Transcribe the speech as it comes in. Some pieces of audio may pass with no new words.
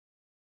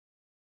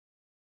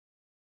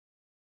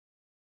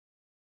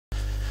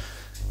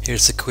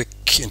Here's a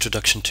quick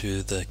introduction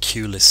to the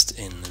cuelist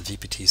in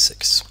VPT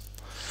 6.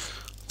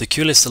 The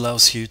cuelist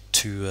allows you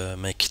to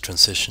make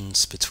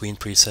transitions between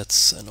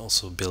presets and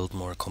also build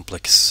more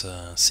complex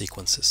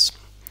sequences.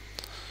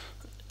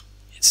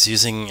 It's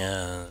using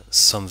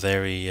some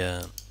very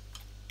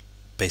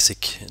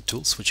basic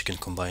tools which you can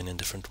combine in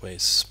different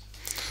ways.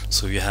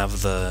 So you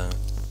have the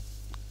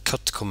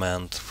cut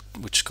command,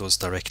 which goes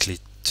directly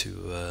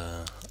to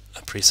a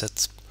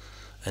preset,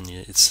 and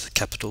it's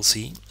capital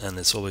C, and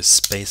it's always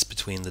space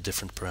between the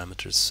different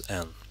parameters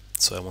n.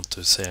 So I want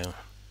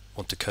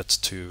to cut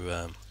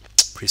to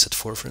preset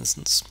 4, for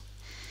instance.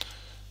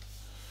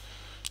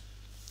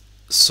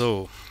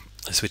 So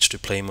I switch to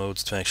play mode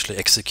to actually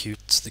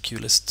execute the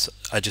cuelist.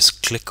 I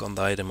just click on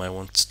the item I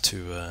want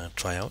to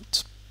try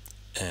out,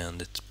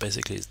 and it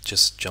basically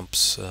just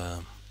jumps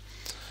to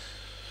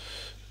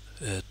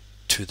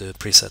the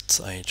preset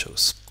I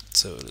chose.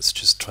 So let's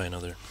just try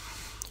another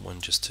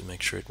one just to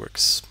make sure it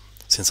works.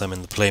 Since I'm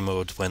in the play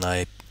mode, when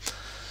I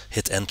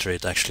hit enter,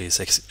 it actually is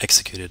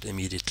executed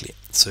immediately.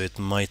 So it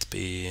might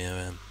be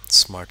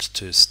smart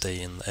to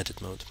stay in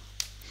edit mode.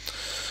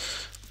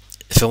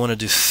 If I want to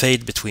do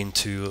fade between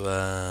two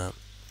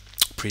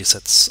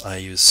presets, I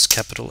use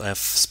capital F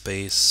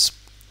space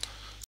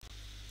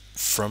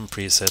from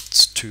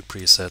preset to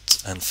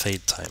preset and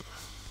fade time.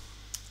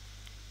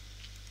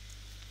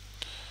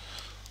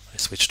 I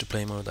switch to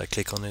play mode, I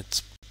click on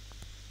it,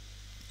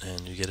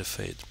 and you get a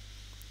fade.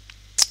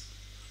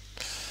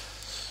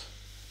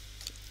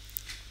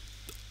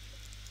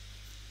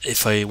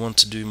 If I want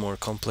to do more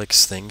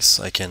complex things,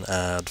 I can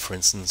add, for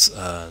instance,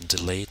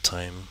 delay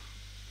time.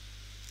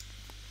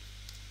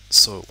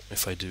 So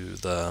if I do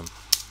the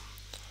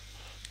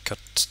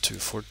cut to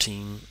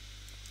 14,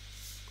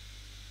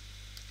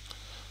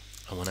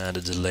 I want to add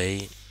a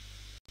delay.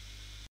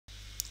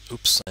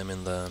 Oops, I'm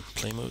in the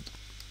play mode.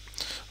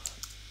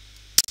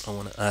 I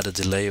want to add a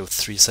delay of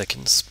 3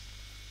 seconds.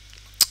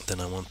 Then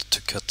I want to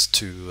cut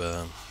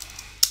to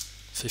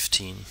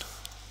 15.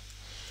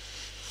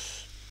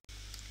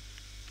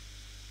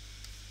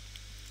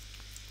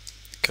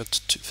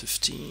 Cut to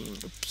 15.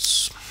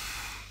 Oops.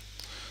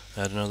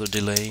 Add another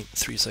delay,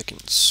 3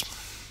 seconds.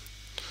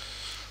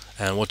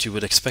 And what you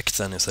would expect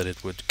then is that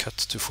it would cut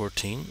to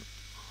 14.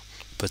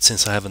 But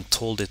since I haven't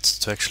told it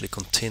to actually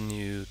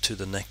continue to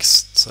the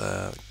next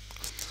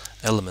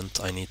element,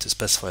 I need to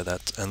specify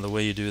that. And the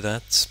way you do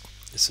that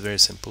is very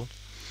simple.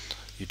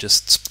 You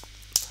just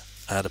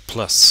add a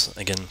plus,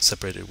 again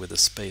separated with a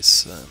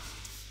space.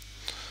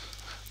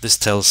 This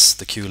tells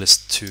the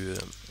cuelist to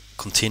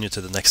continue to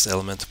the next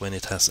element when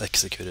it has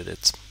executed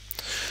it.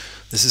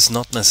 This is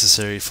not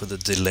necessary for the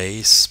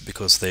delays,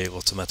 because they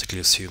automatically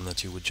assume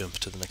that you would jump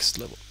to the next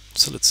level.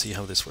 So let's see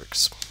how this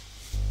works.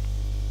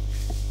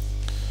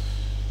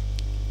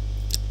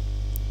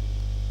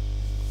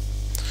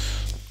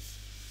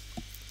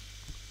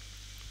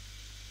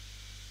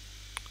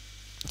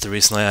 The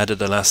reason I added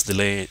the last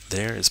delay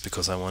there is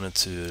because I wanted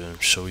to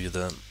show you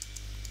the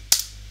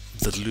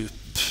loop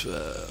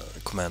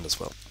command as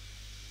well.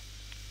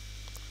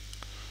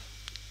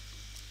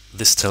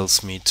 This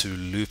tells me to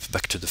loop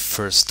back to the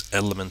first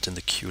element in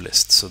the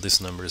cuelist, so this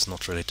number is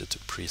not related to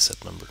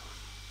preset number.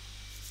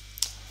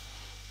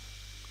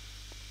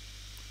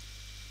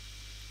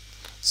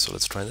 So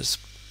let's try this.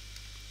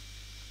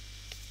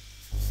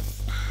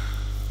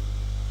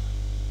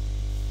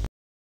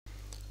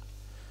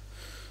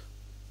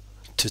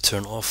 To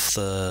turn off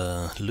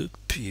the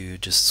loop, you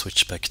just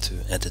switch back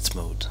to edit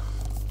mode.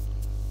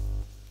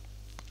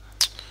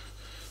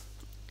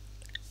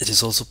 It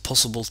is also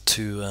possible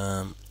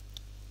to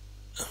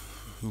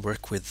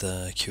work with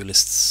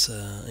cuelists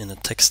in a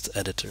text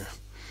editor.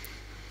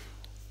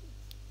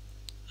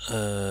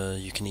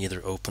 You can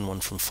either open one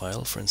from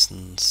file, for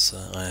instance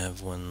I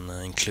have one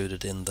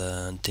included in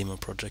the demo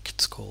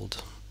project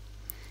called,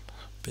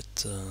 a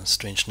bit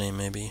strange name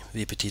maybe,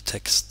 VPT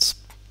text.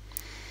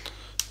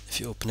 If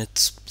you open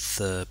it,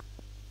 the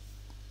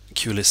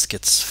cuelist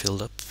gets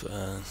filled up.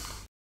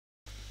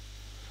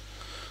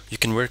 You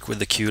can work with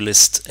the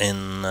cuelist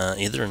in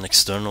either an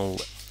external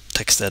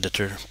text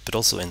editor, but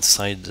also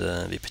inside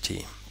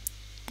VPT,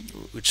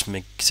 which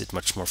makes it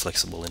much more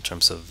flexible in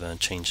terms of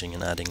changing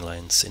and adding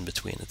lines in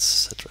between,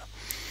 etc.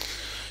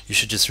 You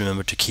should just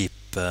remember to keep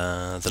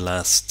the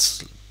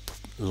last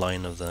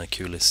line of the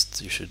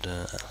cuelist. You should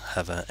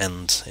have an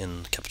end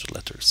in capital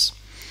letters.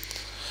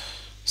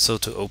 So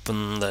to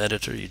open the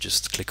editor, you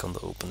just click on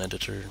the Open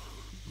Editor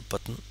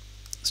button.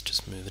 Let's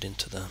just move it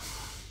into the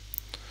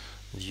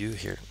view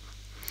here.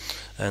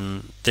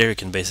 And there you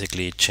can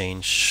basically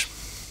change,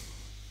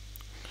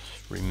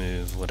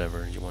 remove,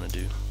 whatever you want to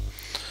do.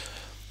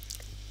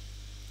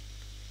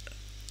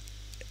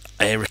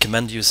 I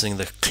recommend using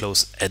the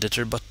Close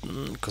Editor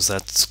button, because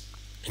that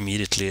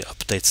immediately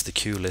updates the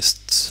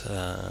cuelist.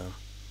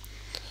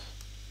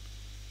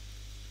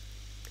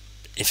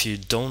 If you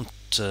don't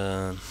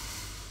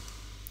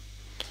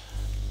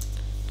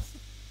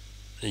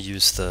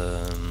use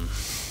the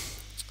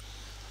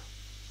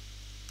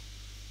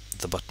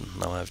button,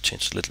 now I've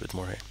changed a little bit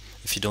more here.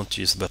 If you don't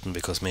use the button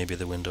because maybe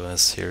the window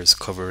as here is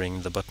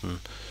covering the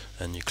button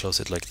and you close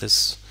it like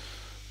this,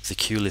 the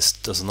queue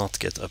list does not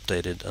get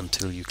updated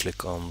until you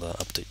click on the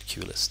update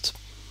queue list.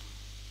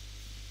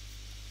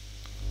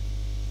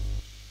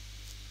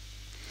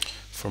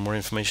 For more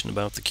information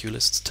about the queue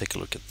list, take a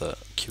look at the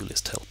queue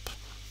list help.